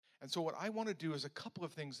And so what I want to do is a couple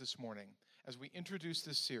of things this morning as we introduce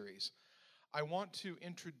this series. I want to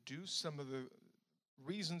introduce some of the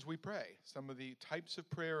reasons we pray, some of the types of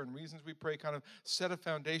prayer and reasons we pray, kind of set a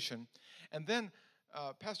foundation. And then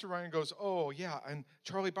Pastor Ryan goes, oh, yeah, and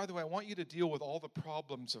Charlie, by the way, I want you to deal with all the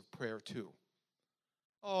problems of prayer too.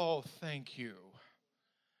 Oh, thank you.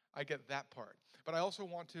 I get that part. But I also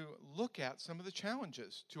want to look at some of the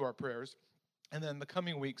challenges to our prayers. And then the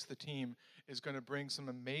coming weeks, the team is going to bring some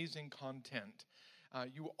amazing content.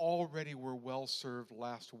 You already were well served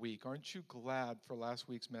last week. Aren't you glad for last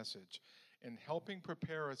week's message in helping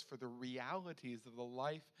prepare us for the realities of the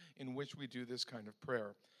life in which we do this kind of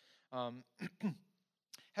prayer?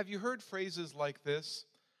 Have you heard phrases like this?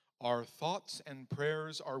 Our thoughts and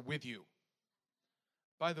prayers are with you.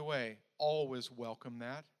 By the way, always welcome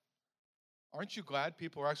that. Aren't you glad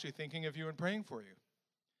people are actually thinking of you and praying for you?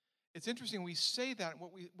 It's interesting, we say that,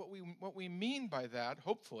 what we mean by that,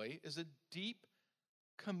 hopefully, is a deep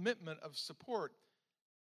commitment of support.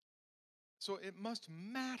 So it must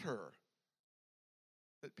matter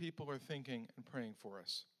that people are thinking and praying for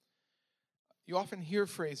us. You often hear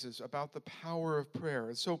phrases about the power of prayer.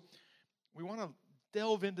 And so we want to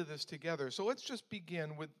delve into this together. So let's just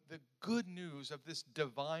begin with the good news of this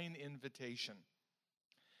divine invitation.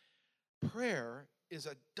 Prayer is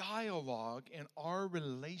a dialogue in our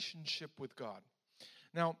relationship with God.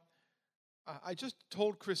 Now, I just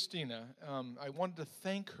told Christina I wanted to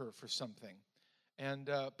thank her for something. And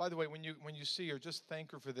by the way, when you see her, just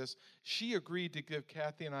thank her for this. She agreed to give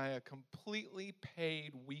Kathy and I a completely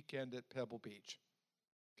paid weekend at Pebble Beach.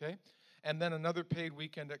 Okay? And then another paid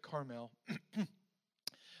weekend at Carmel.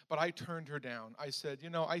 But I turned her down. I said,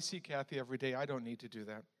 I see Kathy every day. I don't need to do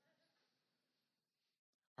that.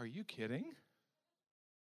 Are you kidding?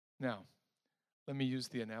 Now, let me use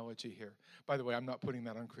the analogy here. By the way, I'm not putting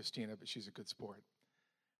that on Christina, but she's a good sport.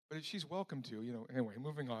 But if she's welcome to, anyway,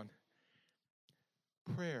 moving on.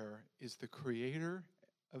 Prayer is the creator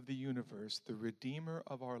of the universe, the redeemer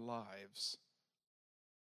of our lives,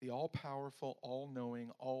 the all-powerful,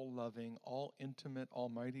 all-knowing, all-loving, all-intimate,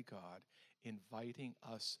 almighty God, inviting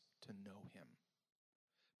us to know him,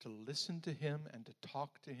 to listen to him and to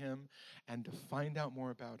talk to him and to find out more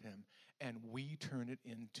about him, and we turn it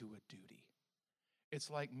into a duty. It's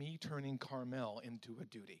like me turning Carmel into a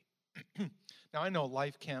duty. Now, I know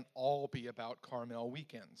life can't all be about Carmel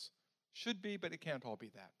weekends. Should be, but it can't all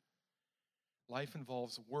be that. Life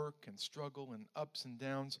involves work and struggle and ups and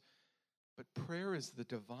downs, but prayer is the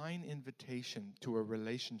divine invitation to a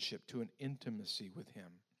relationship, to an intimacy with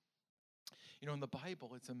him. In the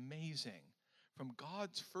Bible, it's amazing. From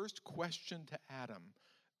God's first question to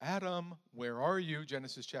Adam, where are you?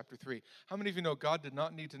 Genesis chapter 3. How many of you know God did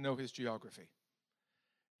not need to know his geography?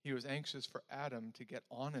 He was anxious for Adam to get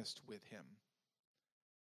honest with him.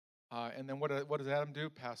 And then what does Adam do?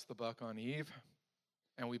 Pass the buck on Eve.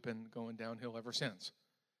 And we've been going downhill ever since.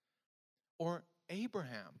 Or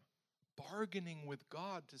Abraham bargaining with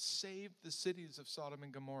God to save the cities of Sodom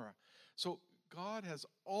and Gomorrah. So God has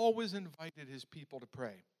always invited his people to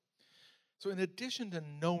pray. So in addition to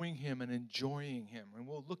knowing him and enjoying him, and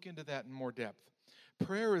we'll look into that in more depth,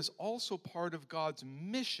 prayer is also part of God's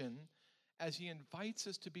mission as he invites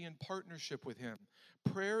us to be in partnership with him.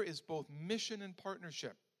 Prayer is both mission and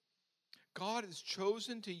partnership. God has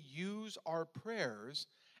chosen to use our prayers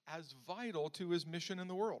as vital to his mission in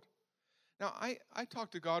the world. Now, I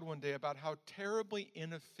talked to God one day about how terribly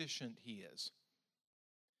inefficient he is.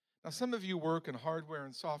 Now, some of you work in hardware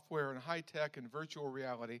and software and high tech and virtual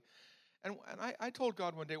reality. And I told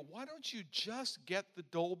God one day, why don't you just get the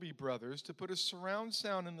Dolby brothers to put a surround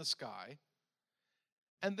sound in the sky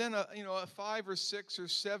and then a 5 or 6 or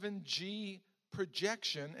 7G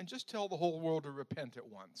projection and just tell the whole world to repent at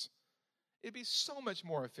once? It'd be so much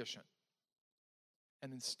more efficient.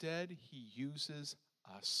 And instead, he uses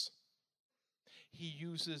us. He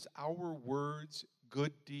uses our words,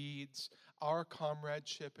 good deeds, our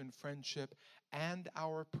comradeship and friendship, and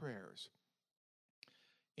our prayers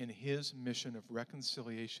in his mission of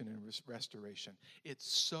reconciliation and restoration.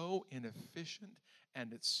 It's so inefficient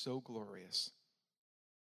and it's so glorious.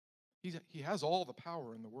 He has all the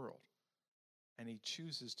power in the world, and he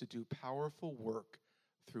chooses to do powerful work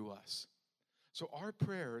through us. So our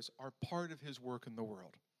prayers are part of his work in the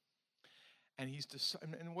world. And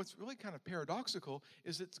what's really kind of paradoxical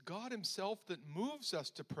is it's God himself that moves us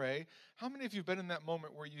to pray. How many of you have been in that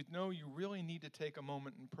moment where you know you really need to take a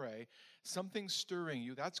moment and pray? Something's stirring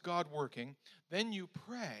you. That's God working. Then you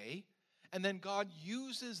pray, and then God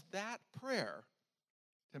uses that prayer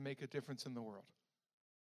to make a difference in the world.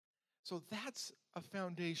 So that's a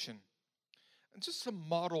foundation. And just some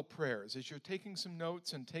model prayers as you're taking some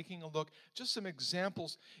notes and taking a look, just some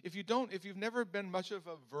examples. If you've never been much of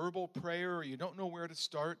a verbal prayer, or you don't know where to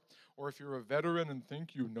start, or if you're a veteran and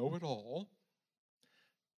think you know it all,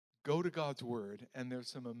 go to God's Word, and there's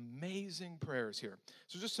some amazing prayers here.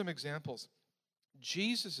 So just some examples.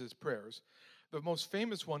 Jesus' prayers, the most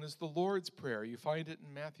famous one is the Lord's Prayer. You find it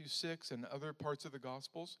in Matthew 6 and other parts of the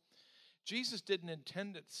Gospels. Jesus didn't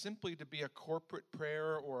intend it simply to be a corporate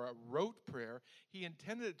prayer or a rote prayer. He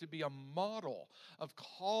intended it to be a model of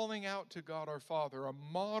calling out to God our Father, a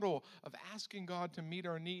model of asking God to meet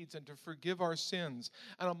our needs and to forgive our sins,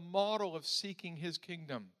 and a model of seeking His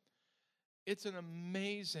kingdom. It's an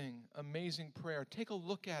amazing, amazing prayer. Take a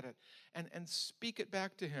look at it and speak it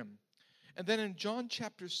back to Him. And then in John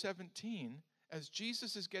chapter 17, as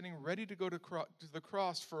Jesus is getting ready to go to the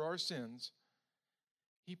cross for our sins,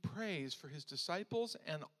 He prays for His disciples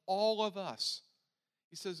and all of us.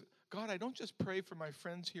 He says, God, I don't just pray for my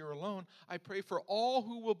friends here alone. I pray for all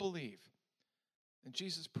who will believe. And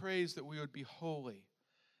Jesus prays that we would be holy,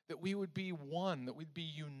 that we would be one, that we'd be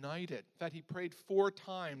united. In fact, He prayed 4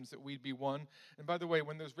 times that we'd be one. And by the way,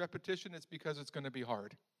 when there's repetition, it's because it's going to be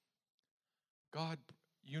hard. God,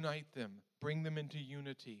 unite them, bring them into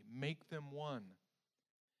unity, make them one.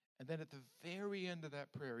 And then at the very end of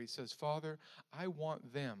that prayer, He says, Father, I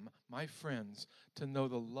want them, my friends, to know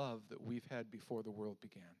the love that we've had before the world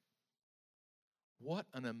began. What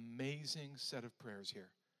an amazing set of prayers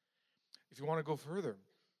here. If you want to go further,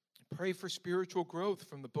 pray for spiritual growth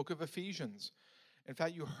from the book of Ephesians. In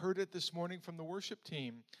fact, you heard it this morning from the worship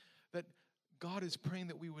team, that God is praying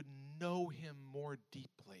that we would know Him more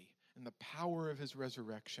deeply in the power of His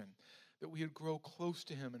resurrection, that we would grow close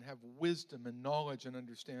to Him and have wisdom and knowledge and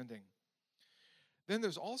understanding. Then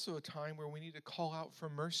there's also a time where we need to call out for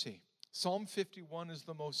mercy. Psalm 51 is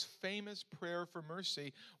the most famous prayer for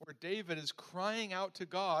mercy, where David is crying out to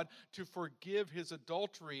God to forgive his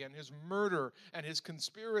adultery and his murder and his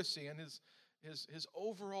conspiracy and his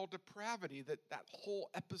overall depravity that whole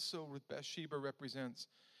episode with Bathsheba represents.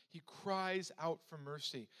 He cries out for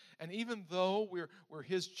mercy. And even though we're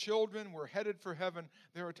His children, we're headed for heaven,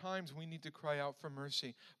 there are times we need to cry out for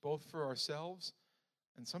mercy, both for ourselves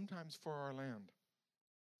and sometimes for our land.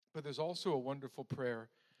 But there's also a wonderful prayer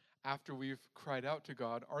after we've cried out to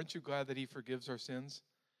God. Aren't you glad that He forgives our sins?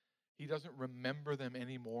 He doesn't remember them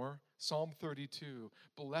anymore. Psalm 32,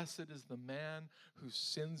 blessed is the man whose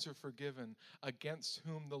sins are forgiven, against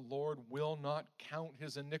whom the Lord will not count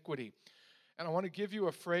his iniquity. And I want to give you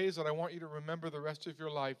a phrase that I want you to remember the rest of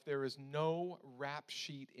your life. There is no rap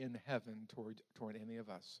sheet in heaven toward any of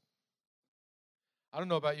us. I don't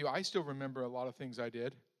know about you. I still remember a lot of things I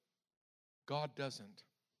did. God doesn't.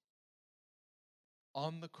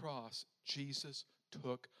 On the cross, Jesus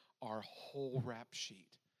took our whole rap sheet.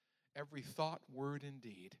 Every thought, word, and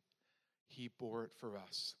deed, He bore it for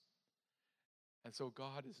us. And so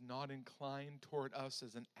God is not inclined toward us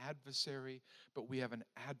as an adversary, but we have an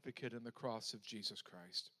advocate in the cross of Jesus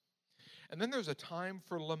Christ. And then there's a time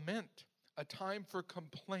for lament, a time for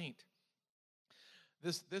complaint.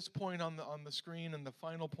 This point on the screen and the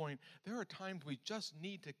final point, there are times we just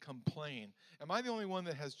need to complain. Am I the only one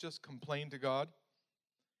that has just complained to God?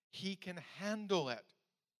 He can handle it.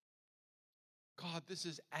 God, this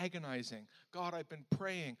is agonizing. God, I've been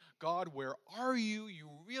praying. God, where are you? You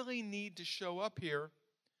really need to show up here.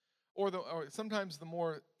 Or sometimes the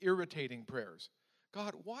more irritating prayers.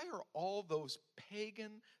 God, why are all those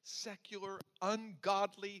pagan, secular,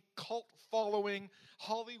 ungodly, cult-following,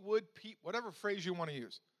 Hollywood people, whatever phrase you want to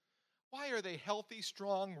use, why are they healthy,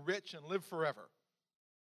 strong, rich, and live forever?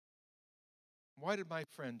 Why did my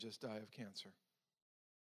friend just die of cancer?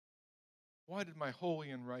 Why did my holy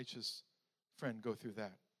and righteous friend go through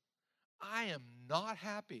that? I am not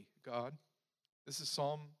happy, God. This is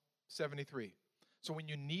Psalm 73. So when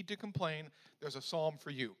you need to complain, there's a psalm for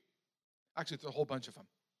you. Actually, it's a whole bunch of them.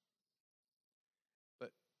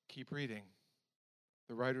 But keep reading.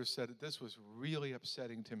 The writer said, this was really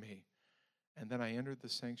upsetting to me. And then I entered the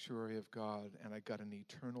sanctuary of God, and I got an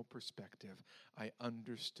eternal perspective. I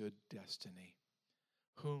understood destiny.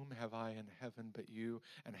 Whom have I in heaven but you?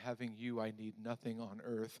 And having you, I need nothing on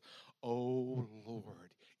earth. O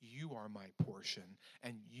Lord, you are my portion,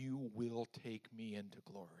 and you will take me into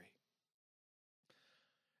glory.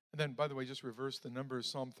 And then, by the way, just reverse the numbers.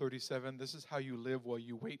 Psalm 37, this is how you live while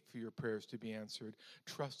you wait for your prayers to be answered.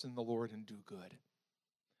 Trust in the Lord and do good.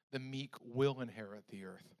 The meek will inherit the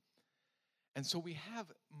earth. And so we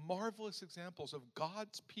have marvelous examples of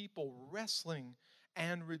God's people wrestling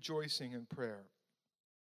and rejoicing in prayer.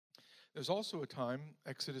 There's also a time,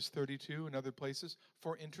 Exodus 32 and other places,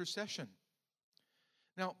 for intercession.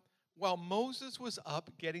 Now, While Moses was up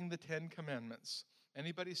getting the 10 Commandments,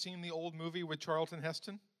 anybody seen the old movie with Charlton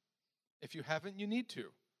Heston? If you haven't, you need to.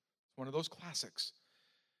 It's one of those classics.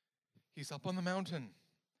 He's up on the mountain.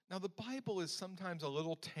 Now, the Bible is sometimes a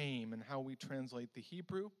little tame in how we translate the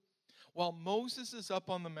Hebrew. While Moses is up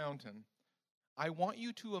on the mountain, I want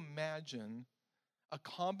you to imagine a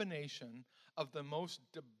combination of the most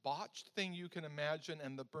debauched thing you can imagine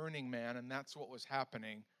and the Burning Man, and that's what was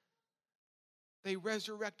happening. They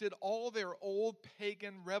resurrected all their old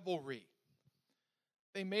pagan revelry.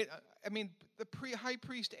 They made, the high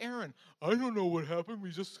priest Aaron, I don't know what happened. We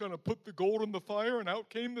just kind of put the gold in the fire and out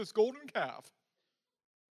came this golden calf.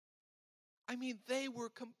 They were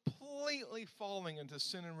completely falling into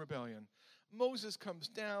sin and rebellion. Moses comes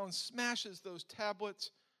down, smashes those tablets,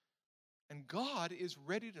 and God is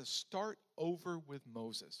ready to start over with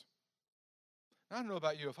Moses. Now, I don't know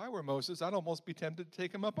about you. If I were Moses, I'd almost be tempted to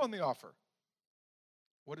take him up on the offer.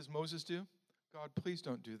 What does Moses do? God, please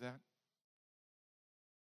don't do that.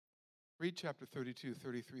 Read chapter 32,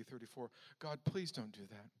 33, 34. God, please don't do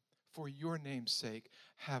that. For your name's sake,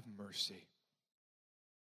 have mercy.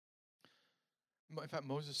 In fact,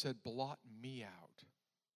 Moses said, blot me out.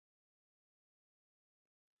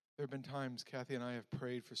 There have been times Kathy and I have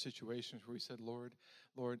prayed for situations where we said, Lord,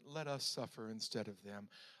 let us suffer instead of them.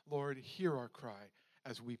 Lord, hear our cry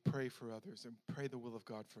as we pray for others and pray the will of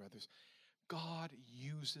God for others. God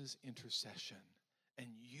uses intercession and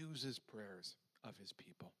uses prayers of his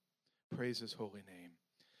people. Praise his holy name.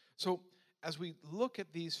 So as we look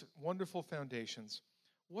at these wonderful foundations,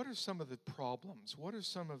 what are some of the problems? What are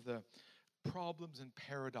some of the problems and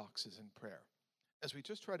paradoxes in prayer? As we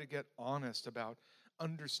just try to get honest about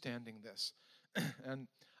understanding this. And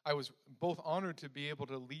I was both honored to be able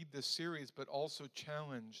to lead this series, but also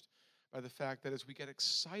challenged by the fact that as we get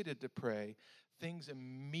excited to pray, things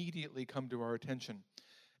immediately come to our attention.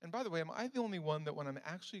 And by the way, am I the only one that when I'm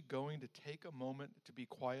actually going to take a moment to be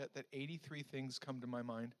quiet, that 83 things come to my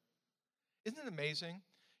mind? Isn't it amazing?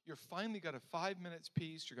 You're finally got a 5 minutes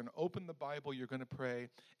piece, you're going to open the Bible, you're going to pray,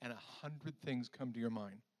 and 100 things come to your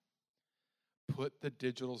mind. Put the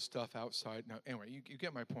digital stuff outside. Now, anyway, you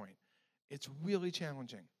get my point. It's really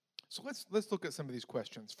challenging. So let's look at some of these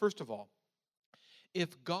questions. First of all,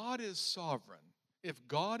 if God is sovereign, if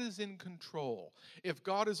God is in control, if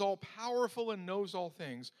God is all powerful and knows all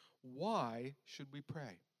things, why should we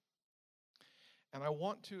pray? And I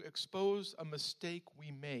want to expose a mistake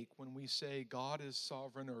we make when we say God is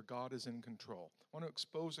sovereign or God is in control. I want to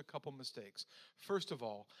expose a couple mistakes. First of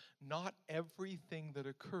all, not everything that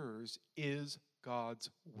occurs is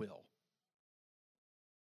God's will.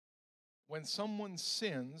 When someone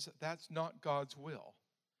sins, that's not God's will.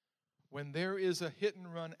 When there is a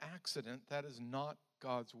hit-and-run accident, that is not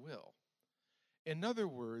God's will. In other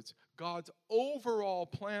words, God's overall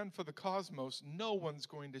plan for the cosmos, no one's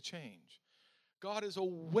going to change. God is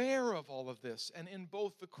aware of all of this, and in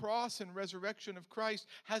both the cross and resurrection of Christ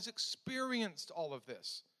has experienced all of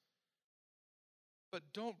this. But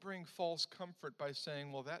don't bring false comfort by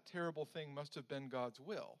saying, well, that terrible thing must have been God's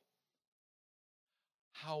will.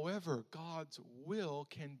 However, God's will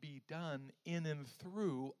can be done in and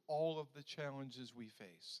through all of the challenges we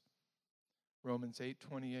face. Romans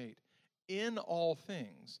 8:28. In all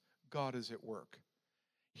things, God is at work.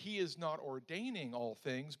 He is not ordaining all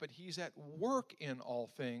things, but he's at work in all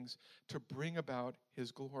things to bring about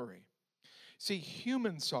his glory. See,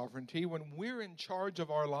 human sovereignty, when we're in charge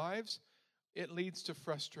of our lives, it leads to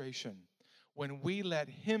frustration. When we let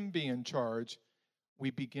him be in charge,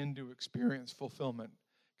 we begin to experience fulfillment.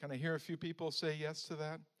 Can I hear a few people say yes to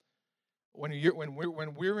that? When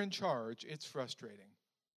we're in charge, it's frustrating.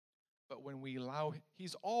 But when we allow,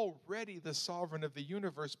 he's already the sovereign of the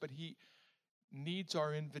universe, but he needs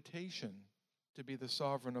our invitation to be the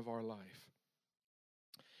sovereign of our life.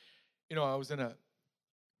 You know, I was in a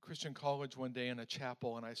Christian college one day in a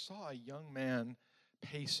chapel, and I saw a young man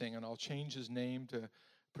pacing, and I'll change his name to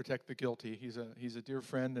protect the guilty. He's a dear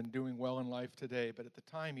friend and doing well in life today, but at the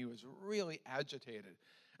time he was really agitated.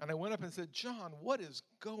 And I went up and said, John, what is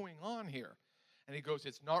going on here? And he goes,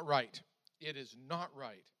 it's not right. It is not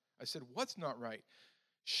right. I said, what's not right?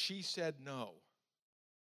 She said no.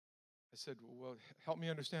 I said, well, help me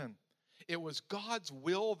understand. It was God's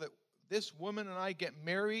will that this woman and I get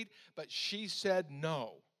married, but she said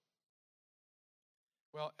no.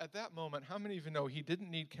 Well, at that moment, how many of you know he didn't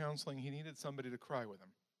need counseling? He needed somebody to cry with him.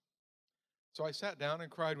 So I sat down and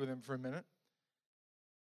cried with him for a minute.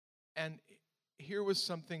 And here was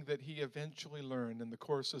something that he eventually learned in the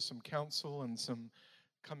course of some counsel and some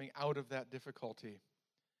coming out of that difficulty,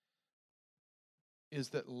 is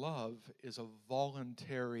that love is a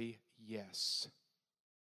voluntary yes.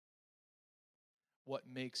 What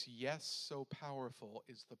makes yes so powerful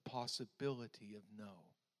is the possibility of no.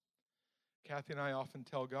 Kathy and I often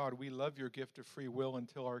tell God, we love your gift of free will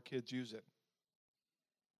until our kids use it.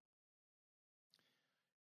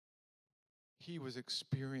 He was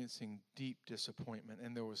experiencing deep disappointment,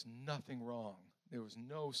 and there was nothing wrong. There was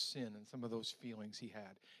no sin in some of those feelings he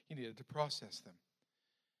had. He needed to process them.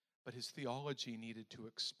 But his theology needed to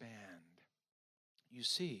expand. You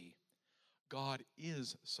see, God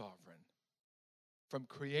is sovereign. From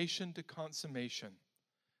creation to consummation,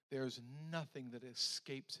 there's nothing that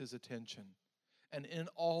escapes his attention. And in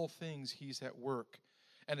all things, he's at work.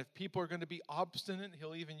 And if people are going to be obstinate,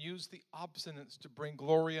 he'll even use the obstinance to bring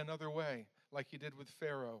glory another way, like he did with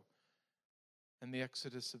Pharaoh and the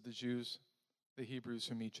exodus of the Jews, the Hebrews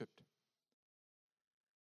from Egypt.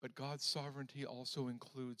 But God's sovereignty also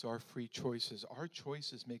includes our free choices. Our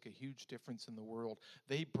choices make a huge difference in the world.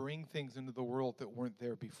 They bring things into the world that weren't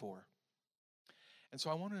there before. And so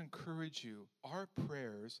I want to encourage you, our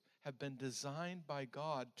prayers have been designed by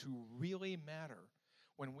God to really matter.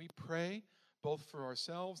 When we pray, both for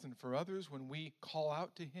ourselves and for others, when we call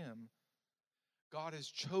out to him, God has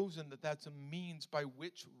chosen that that's a means by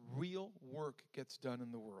which real work gets done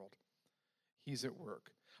in the world. He's at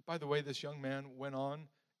work. By the way, this young man went on,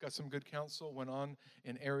 got some good counsel, went on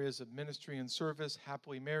in areas of ministry and service,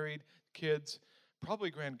 happily married, kids,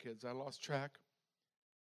 probably grandkids. I lost track.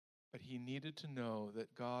 But he needed to know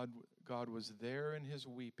that God was there in his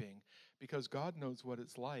weeping, because God knows what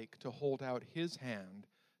it's like to hold out his hand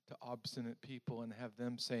to obstinate people and have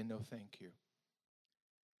them say no thank you.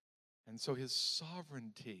 And so his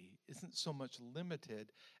sovereignty isn't so much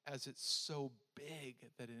limited as it's so big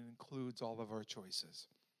that it includes all of our choices.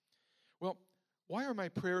 Well, why are my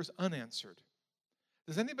prayers unanswered?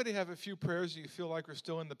 Does anybody have a few prayers you feel like are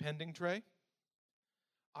still in the pending tray?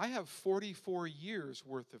 I have 44 years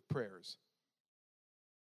worth of prayers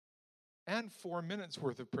and 4 minutes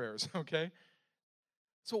worth of prayers, okay?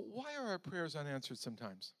 So why are our prayers unanswered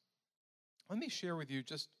sometimes? Let me share with you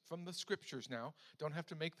just from the scriptures now. Don't have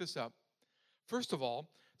to make this up. First of all,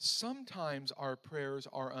 sometimes our prayers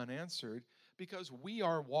are unanswered because we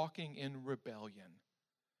are walking in rebellion.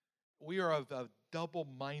 We are of a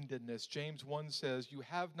double-mindedness. James 1 says, you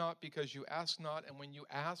have not because you ask not, and when you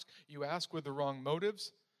ask with the wrong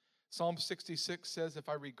motives. Psalm 66 says, if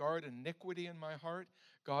I regard iniquity in my heart,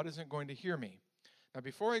 God isn't going to hear me. Now,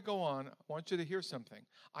 before I go on, I want you to hear something.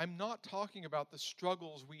 I'm not talking about the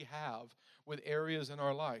struggles we have with areas in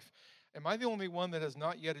our life. Am I the only one that has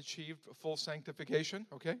not yet achieved full sanctification?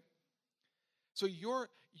 Okay? So your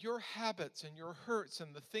habits and your hurts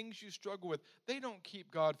and the things you struggle with, they don't keep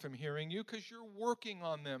God from hearing you because you're working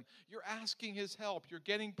on them. You're asking his help. You're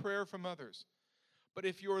getting prayer from others. But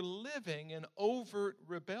if you're living in overt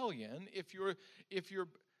rebellion, if you're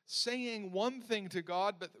saying one thing to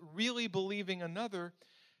God but really believing another,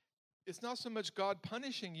 it's not so much God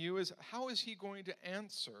punishing you as how is he going to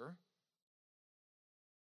answer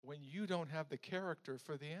when you don't have the character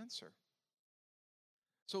for the answer.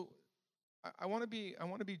 So I want to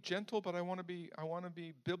be gentle, but I want to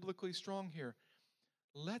be biblically strong here.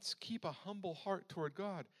 Let's keep a humble heart toward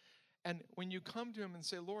God. And when you come to him and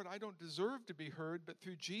say, Lord, I don't deserve to be heard, but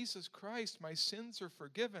through Jesus Christ, my sins are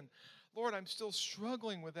forgiven. Lord, I'm still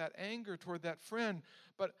struggling with that anger toward that friend,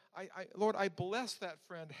 but Lord, I bless that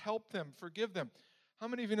friend, help them, forgive them. How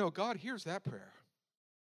many of you know God hears that prayer?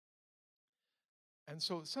 And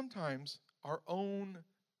so sometimes our own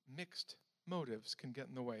mixed motives can get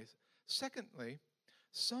in the way. Secondly,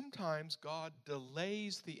 sometimes God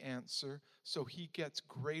delays the answer so he gets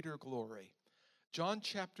greater glory. John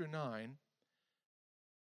chapter 9,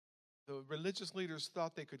 the religious leaders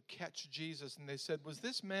thought they could catch Jesus, and they said, was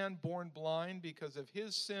this man born blind because of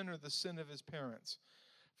his sin or the sin of his parents?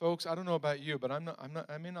 Folks, I don't know about you, but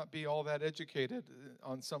I may not be all that educated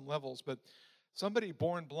on some levels, but somebody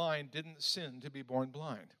born blind didn't sin to be born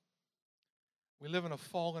blind. We live in a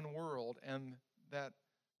fallen world, and that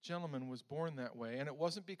gentleman was born that way, and it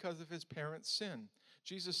wasn't because of his parents' sin.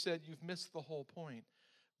 Jesus said, you've missed the whole point.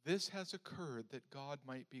 This has occurred that God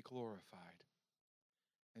might be glorified.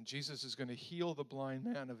 And Jesus is going to heal the blind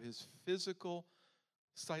man of his physical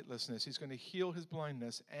sightlessness. He's going to heal his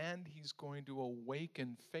blindness, and he's going to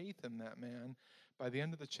awaken faith in that man. By the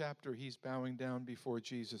end of the chapter, he's bowing down before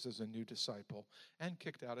Jesus as a new disciple and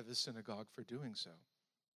kicked out of his synagogue for doing so.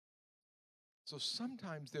 So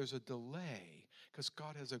sometimes there's a delay because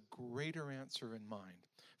God has a greater answer in mind.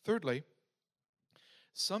 Thirdly,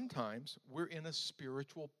 sometimes we're in a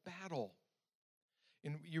spiritual battle.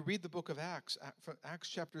 And you read the book of Acts, Acts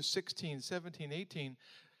chapter 16, 17, 18,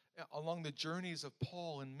 along the journeys of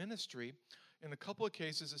Paul in ministry, In a couple of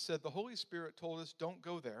cases, it said the Holy Spirit told us, don't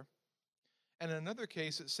go there. And in another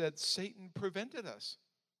case, it said Satan prevented us.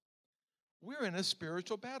 We're in a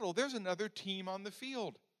spiritual battle. There's another team on the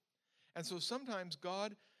field. And so sometimes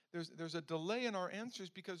God, there's a delay in our answers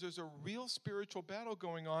because there's a real spiritual battle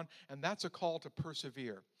going on, and that's a call to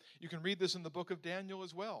persevere. You can read this in the book of Daniel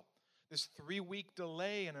as well. This 3-week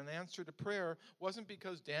delay in an answer to prayer wasn't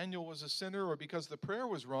because Daniel was a sinner or because the prayer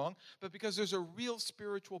was wrong, but because there's a real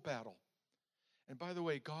spiritual battle. And by the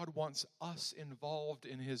way, God wants us involved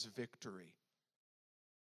in his victory.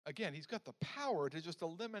 Again, he's got the power to just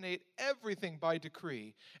eliminate everything by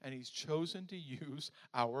decree, and he's chosen to use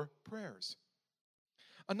our prayers.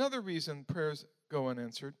 Another reason prayers go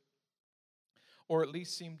unanswered, or at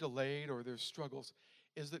least seem delayed, or there's struggles,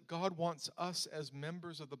 is that God wants us as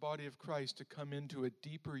members of the body of Christ to come into a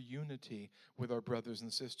deeper unity with our brothers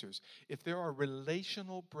and sisters. If there are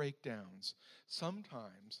relational breakdowns,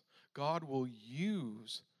 sometimes God will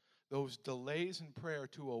use those delays in prayer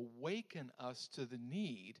to awaken us to the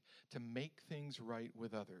need to make things right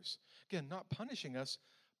with others. Again, not punishing us,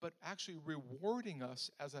 but actually rewarding us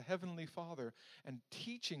as a heavenly Father and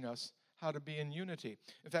teaching us how to be in unity.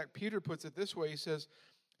 In fact, Peter puts it this way. He says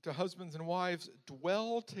to husbands and wives,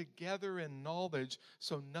 dwell together in knowledge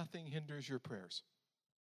so nothing hinders your prayers.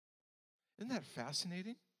 Isn't that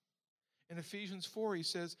fascinating? In Ephesians 4, he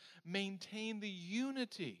says, maintain the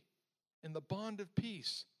unity in the bond of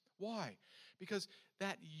peace. Why? Because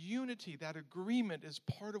that unity, that agreement is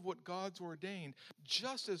part of what God's ordained.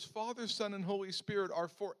 Just as Father, Son, and Holy Spirit are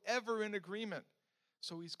forever in agreement.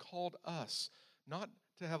 So he's called us, not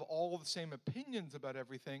to have all the same opinions about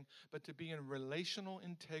everything, but to be in relational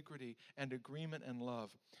integrity and agreement and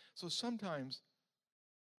love. So sometimes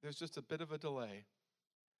there's just a bit of a delay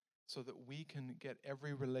so that we can get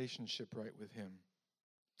every relationship right with him.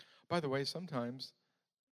 By the way, sometimes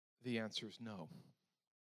the answer is no.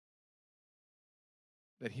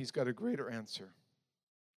 That he's got a greater answer.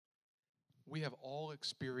 We have all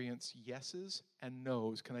experienced yeses and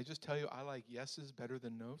nos. Can I just tell you, I like yeses better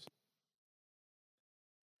than nos?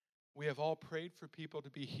 We have all prayed for people to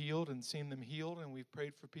be healed and seen them healed, and we've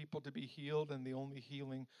prayed for people to be healed, and the only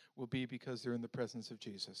healing will be because they're in the presence of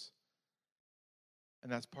Jesus.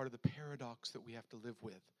 And that's part of the paradox that we have to live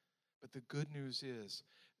with. But the good news is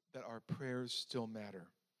that our prayers still matter.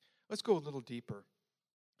 Let's go a little deeper.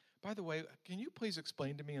 By the way, can you please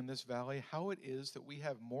explain to me in this valley how it is that we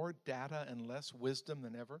have more data and less wisdom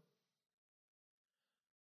than ever?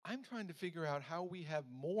 I'm trying to figure out how we have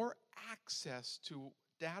more access to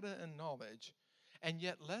data and knowledge and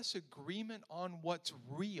yet less agreement on what's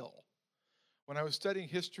real. When I was studying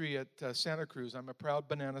history at Santa Cruz, I'm a proud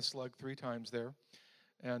banana slug 3 times there,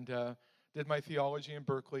 and did my theology in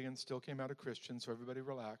Berkeley and still came out a Christian, so everybody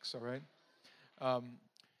relax, all right?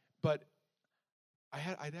 But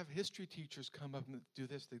I'd have history teachers come up and do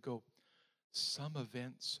this. They'd go, some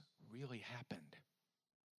events really happened.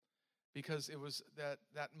 Because it was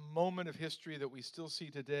that moment of history that we still see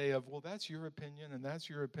today of, well, that's your opinion and that's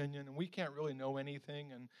your opinion, and we can't really know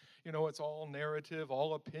anything, and, you know, it's all narrative,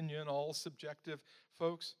 all opinion, all subjective.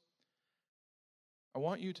 Folks, I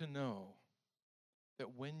want you to know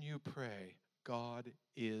that when you pray, God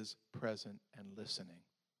is present and listening.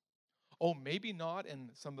 Oh, maybe not in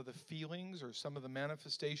some of the feelings or some of the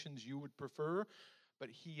manifestations you would prefer, but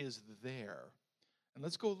he is there. And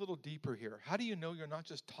let's go a little deeper here. How do you know you're not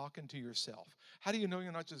just talking to yourself? How do you know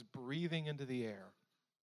you're not just breathing into the air?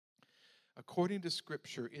 According to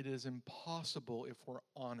Scripture, it is impossible, if we're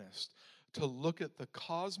honest, to look at the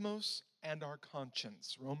cosmos and our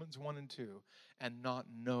conscience, Romans 1 and 2, and not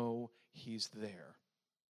know he's there.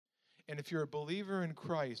 And if you're a believer in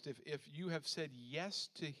Christ, if you have said yes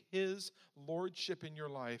to his lordship in your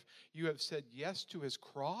life, you have said yes to his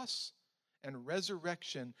cross and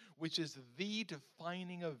resurrection, which is the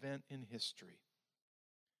defining event in history.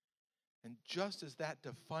 And just as that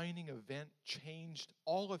defining event changed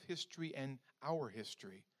all of history and our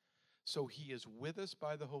history, so he is with us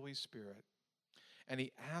by the Holy Spirit. And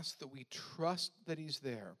he asks that we trust that he's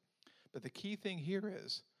there. But the key thing here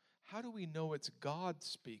is, how do we know it's God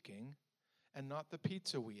speaking and not the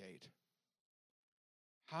pizza we ate?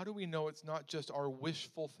 How do we know it's not just our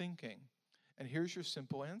wishful thinking? And here's your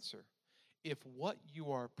simple answer. If what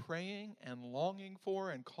you are praying and longing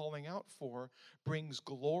for and calling out for brings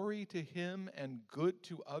glory to him and good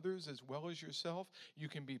to others as well as yourself, you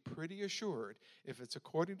can be pretty assured, if it's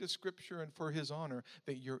according to Scripture and for his honor,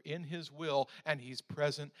 that you're in his will and he's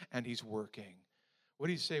present and he's working. What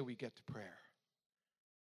do you say we get to prayer?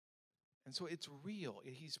 And so it's real.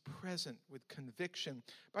 He's present with conviction.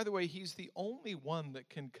 By the way, he's the only one that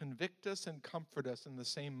can convict us and comfort us in the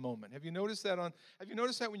same moment. Have you noticed that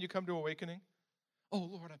when you come to Awakening? Oh,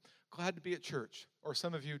 Lord, I'm glad to be at church. Or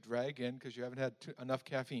some of you drag in because you haven't had enough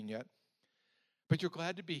caffeine yet. But you're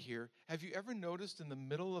glad to be here. Have you ever noticed in the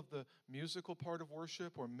middle of the musical part of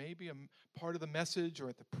worship, or maybe a part of the message, or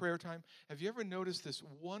at the prayer time, have you ever noticed this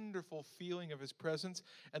wonderful feeling of his presence?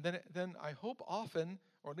 And then I hope often,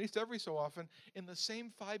 or at least every so often, in the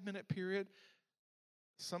same 5-minute period,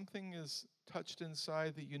 something is touched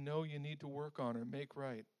inside that you know you need to work on or make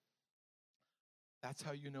right. That's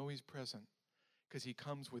how you know he's present. Because he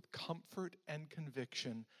comes with comfort and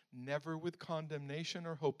conviction, never with condemnation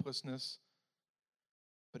or hopelessness.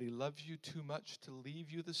 But he loves you too much to leave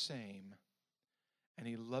you the same. And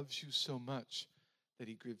he loves you so much that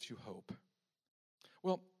he gives you hope.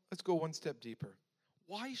 Well, let's go one step deeper.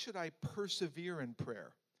 Why should I persevere in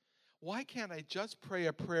prayer? Why can't I just pray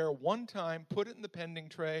a prayer one time, put it in the pending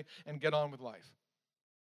tray, and get on with life?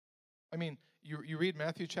 I mean, you read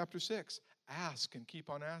Matthew chapter 6. Ask and keep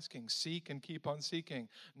on asking. Seek and keep on seeking.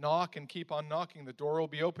 Knock and keep on knocking. The door will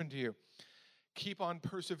be open to you. Keep on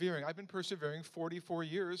persevering. I've been persevering 44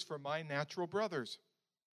 years for my natural brothers.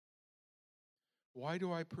 Why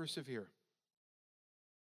do I persevere?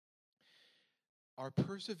 Our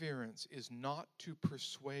perseverance is not to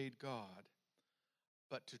persuade God,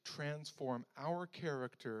 but to transform our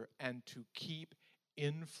character and to keep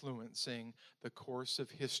influencing the course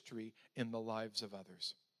of history in the lives of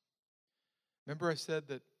others. Remember I said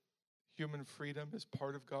that human freedom is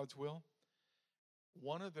part of God's will?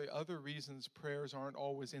 One of the other reasons prayers aren't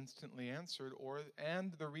always instantly answered,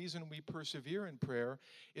 and the reason we persevere in prayer,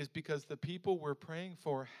 is because the people we're praying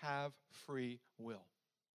for have free will.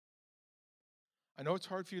 I know it's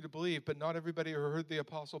hard for you to believe, but not everybody who heard the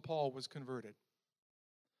Apostle Paul was converted.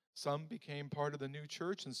 Some became part of the new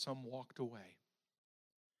church and some walked away.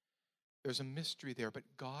 There's a mystery there, but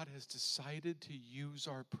God has decided to use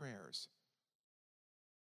our prayers.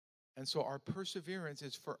 And so our perseverance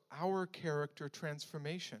is for our character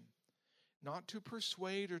transformation, not to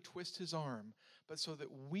persuade or twist his arm, but so that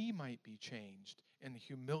we might be changed in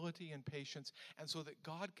humility and patience, and so that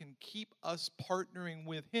God can keep us partnering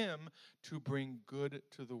with him to bring good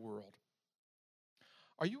to the world.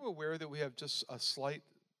 Are you aware that we have just a slight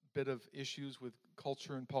bit of issues with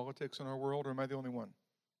culture and politics in our world, or am I the only one?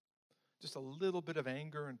 Just a little bit of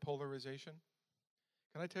anger and polarization?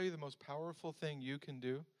 Can I tell you the most powerful thing you can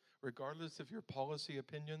do? Regardless of your policy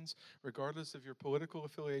opinions, regardless of your political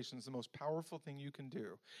affiliations, the most powerful thing you can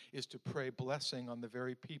do is to pray blessing on the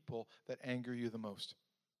very people that anger you the most.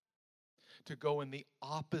 To go in the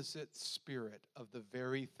opposite spirit of the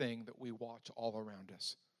very thing that we watch all around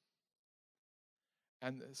us.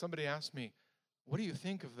 And somebody asked me, what do you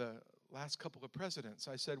think of the last couple of presidents?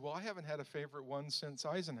 I said, well, I haven't had a favorite one since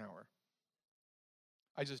Eisenhower.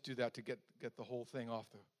 I just do that to get the whole thing off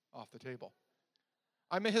the table.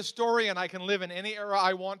 I'm a historian. I can live in any era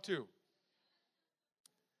I want to.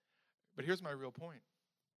 But here's my real point.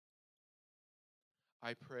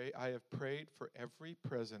 I have prayed for every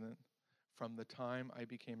president from the time I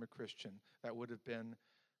became a Christian. That would have been,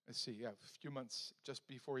 a few months just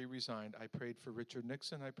before he resigned. I prayed for Richard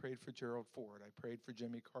Nixon. I prayed for Gerald Ford. I prayed for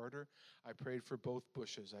Jimmy Carter. I prayed for both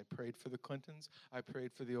Bushes. I prayed for the Clintons. I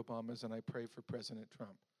prayed for the Obamas. And I prayed for President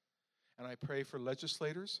Trump. And I pray for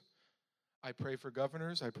legislators. I pray for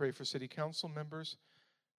governors, I pray for city council members,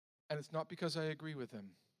 and it's not because I agree with them,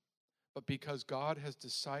 but because God has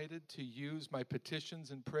decided to use my petitions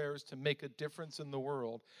and prayers to make a difference in the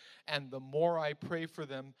world. And the more I pray for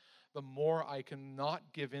them, the more I can not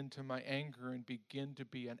give in to my anger and begin to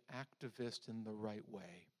be an activist in the right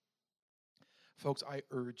way. Folks, I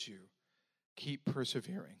urge you, keep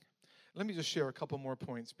persevering. Let me just share a couple more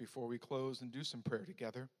points before we close and do some prayer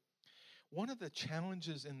together. One of the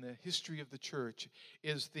challenges in the history of the church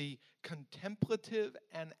is the contemplative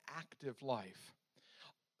and active life.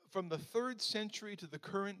 From the 3rd century to the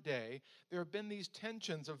current day, there have been these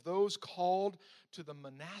tensions of those called to the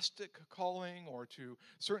monastic calling or to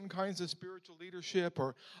certain kinds of spiritual leadership,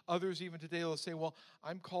 or others even today will say, well,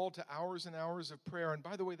 I'm called to hours and hours of prayer. And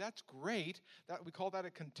by the way, that's great. We call that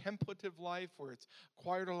a contemplative life, where it's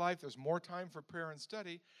quieter life. There's more time for prayer and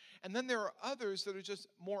study. And then there are others that are just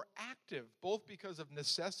more active, both because of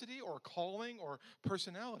necessity or calling or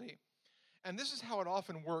personality. And this is how it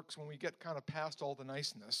often works when we get kind of past all the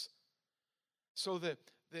niceness. So the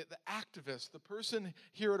activist, the person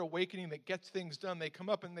here at Awakening that gets things done, they come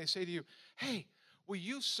up and they say to you, hey, will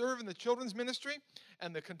you serve in the children's ministry?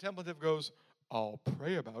 And the contemplative goes, I'll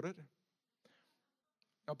pray about it.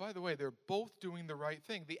 Now, by the way, they're both doing the right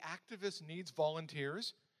thing. The activist needs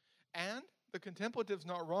volunteers, and the contemplative's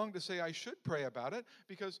not wrong to say, I should pray about it,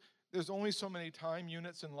 because there's only so many time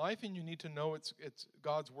units in life, and you need to know it's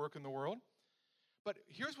God's work in the world. But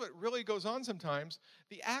here's what really goes on sometimes.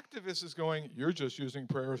 The activist is going, you're just using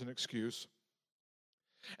prayer as an excuse.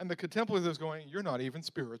 And the contemplative is going, you're not even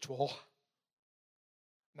spiritual.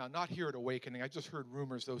 Now, not here at Awakening. I just heard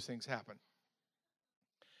rumors those things happen.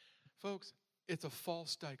 Folks, it's a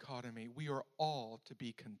false dichotomy. We are all to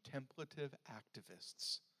be contemplative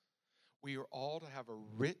activists. We are all to have a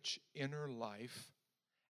rich inner life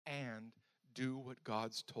and do what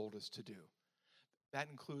God's told us to do. That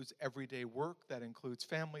includes everyday work, that includes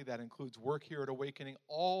family, that includes work here at Awakening,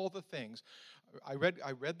 all the things. I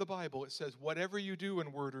read the Bible. It says, whatever you do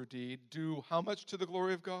in word or deed, do how much to the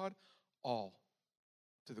glory of God? All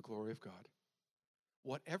to the glory of God.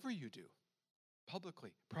 Whatever you do,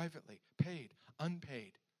 publicly, privately, paid,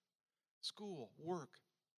 unpaid, school, work,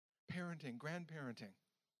 parenting, grandparenting,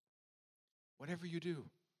 whatever you do.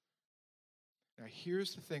 Now,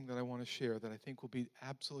 here's the thing that I want to share that I think will be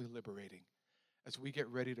absolutely liberating as we get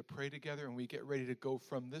ready to pray together and we get ready to go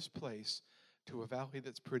from this place to a valley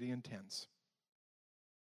that's pretty intense.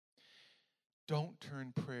 Don't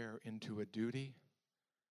turn prayer into a duty.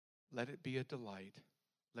 Let it be a delight.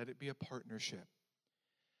 Let it be a partnership.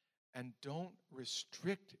 And don't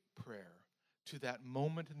restrict prayer to that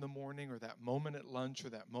moment in the morning or that moment at lunch or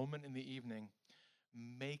that moment in the evening.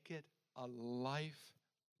 Make it a lifestyle.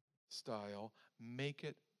 Make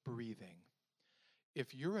it breathing.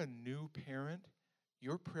 If you're a new parent,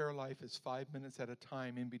 your prayer life is 5 minutes at a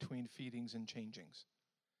time in between feedings and changings.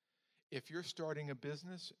 If you're starting a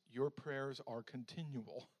business, your prayers are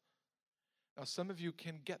continual. Now, some of you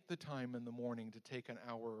can get the time in the morning to take an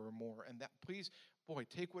hour or more, and that, please, boy,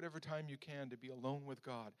 take whatever time you can to be alone with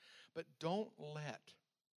God. But don't let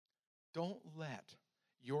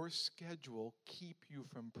your schedule keep you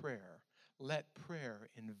from prayer. Let prayer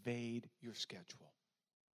invade your schedule.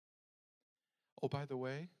 Oh, by the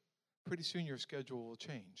way, pretty soon your schedule will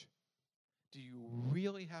change. Do you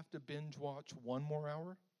really have to binge watch one more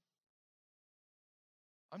hour?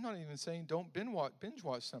 I'm not even saying don't binge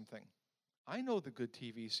watch something. I know the good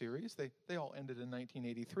TV series. They all ended in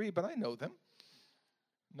 1983, but I know them.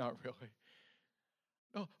 Not really.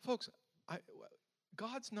 No, folks,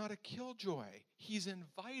 God's not a killjoy. He's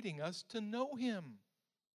inviting us to know him.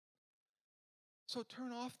 So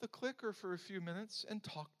turn off the clicker for a few minutes and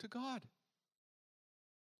talk to God.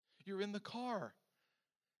 You're in the car.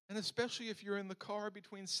 And especially if you're in the car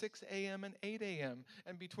between 6 a.m. and 8 a.m.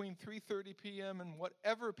 and between 3:30 p.m. and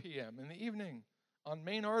whatever p.m. in the evening on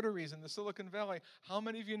main arteries in the Silicon Valley, how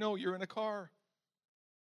many of you know you're in a car?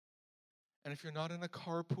 And if you're not in a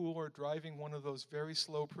carpool or driving one of those very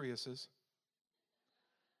slow Priuses,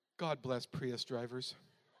 God bless Prius drivers.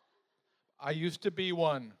 I used to be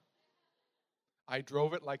one. I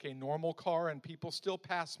drove it like a normal car, and people still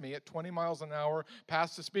pass me at 20 miles an hour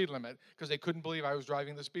past the speed limit because they couldn't believe I was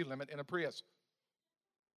driving the speed limit in a Prius.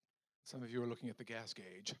 Some of you are looking at the gas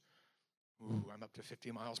gauge. Ooh, I'm up to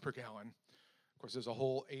 50 miles per gallon. Of course, there's a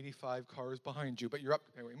whole 85 cars behind you, but you're up.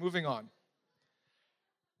 Anyway, moving on.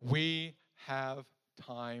 We have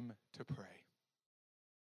time to pray.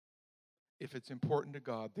 If it's important to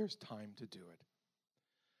God, there's time to do it.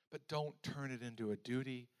 But don't turn it into a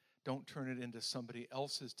duty. Don't turn it into somebody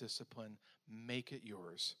else's discipline. Make it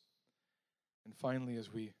yours. And finally,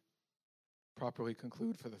 as we properly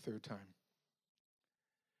conclude for the third time,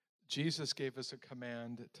 Jesus gave us a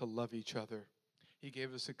command to love each other. He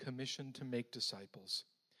gave us a commission to make disciples.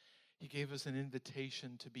 He gave us an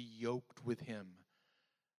invitation to be yoked with him,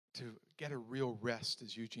 to get a real rest,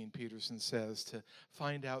 as Eugene Peterson says, to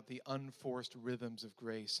find out the unforced rhythms of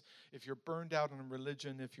grace. If you're burned out on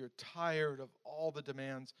religion, if you're tired of all the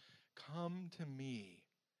demands, come to me.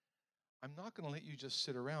 I'm not going to let you just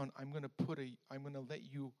sit around. I'm going to let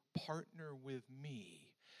you partner with me,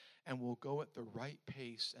 and we'll go at the right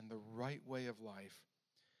pace and the right way of life.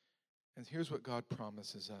 And here's what God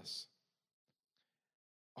promises us.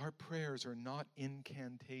 Our prayers are not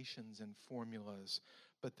incantations and formulas,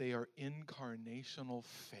 but they are incarnational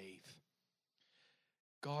faith.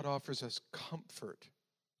 God offers us comfort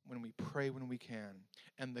when we pray when we can,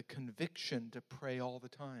 and the conviction to pray all the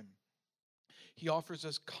time. He offers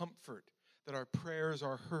us comfort that our prayers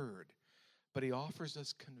are heard, but he offers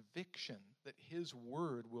us conviction that his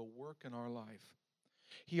word will work in our life.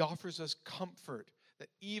 He offers us comfort that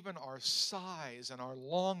even our sighs and our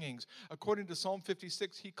longings, according to Psalm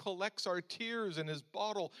 56, he collects our tears in his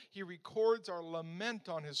bottle. He records our lament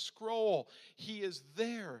on his scroll. He is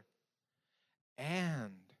there.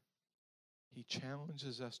 And He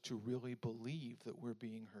challenges us to really believe that we're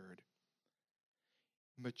being heard.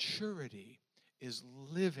 Maturity is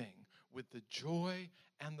living with the joy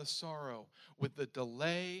and the sorrow, with the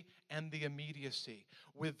delay and the immediacy,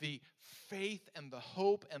 with the faith and the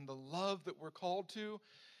hope and the love that we're called to,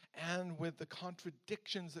 and with the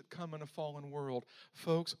contradictions that come in a fallen world.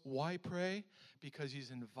 Folks, why pray? Because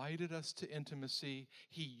he's invited us to intimacy.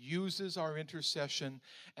 He uses our intercession,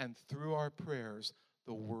 and through our prayers,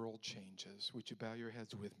 the world changes. Would you bow your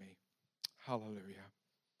heads with me? Hallelujah.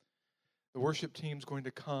 The worship team's going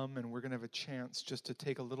to come, and we're going to have a chance just to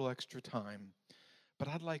take a little extra time. But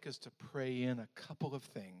I'd like us to pray in a couple of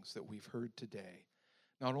things that we've heard today,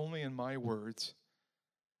 not only in my words,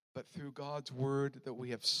 but through God's word that we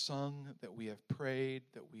have sung, that we have prayed,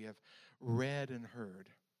 that we have read and heard.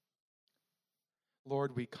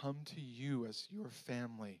 Lord, we come to you as your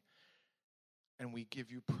family, and we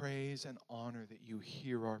give you praise and honor that you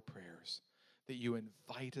hear our prayers, that you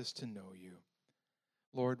invite us to know you.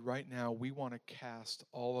 Lord, right now, we want to cast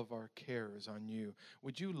all of our cares on you.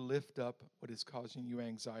 Would you lift up what is causing you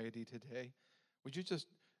anxiety today? Would you just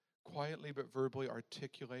quietly but verbally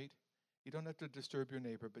articulate? You don't have to disturb your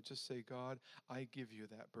neighbor, but just say, God, I give you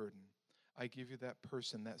that burden. I give you that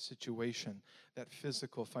person, that situation, that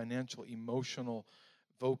physical, financial, emotional,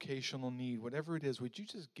 vocational need, whatever it is. Would you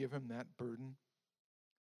just give him that burden?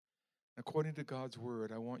 According to God's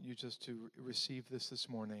word, I want you just to receive this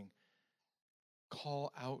morning.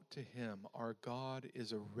 Call out to him. Our God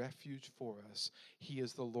is a refuge for us. He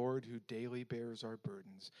is the Lord who daily bears our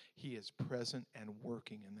burdens. He is present and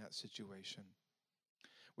working in that situation.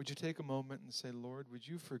 Would you take a moment and say, Lord, would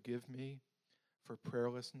you forgive me for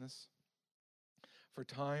prayerlessness? For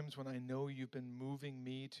times when I know you've been moving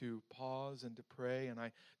me to pause and to pray and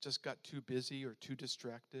I just got too busy or too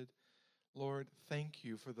distracted. Lord, thank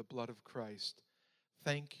you for the blood of Christ.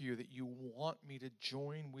 Thank you that you want me to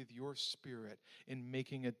join with your Spirit in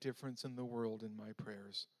making a difference in the world in my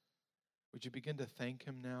prayers. Would you begin to thank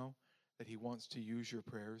him now that he wants to use your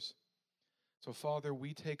prayers? So, Father,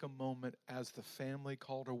 we take a moment as the family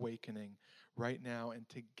called Awakening right now, and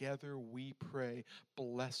together we pray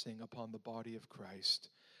blessing upon the body of Christ,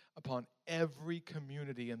 upon every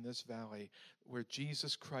community in this valley where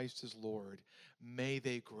Jesus Christ is Lord. May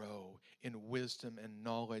they grow in wisdom and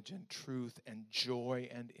knowledge and truth and joy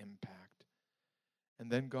and impact. And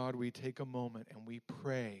then, God, we take a moment and we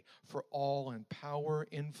pray for all in power,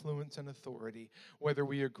 influence, and authority. Whether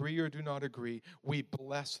we agree or do not agree, we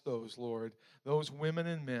bless those, Lord. Those women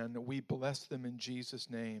and men, we bless them in Jesus'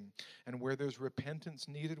 name. And where there's repentance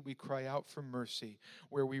needed, we cry out for mercy.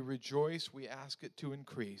 Where we rejoice, we ask it to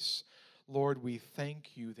increase. Lord, we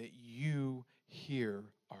thank you that you hear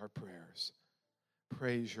our prayers.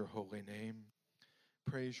 Praise your holy name.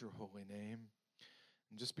 Praise your holy name.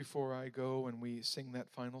 And just before I go and we sing that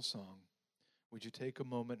final song, would you take a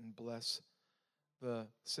moment and bless the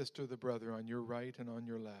sister, the brother on your right and on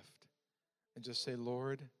your left, and just say,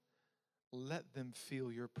 Lord, let them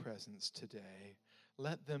feel your presence today.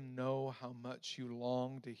 Let them know how much you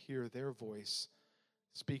long to hear their voice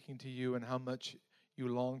speaking to you and how much you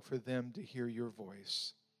long for them to hear your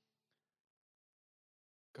voice.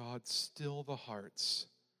 God, still the hearts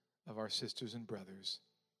of our sisters and brothers.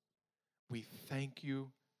 We thank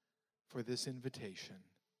you for this invitation.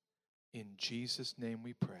 In Jesus' name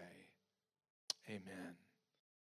we pray. Amen.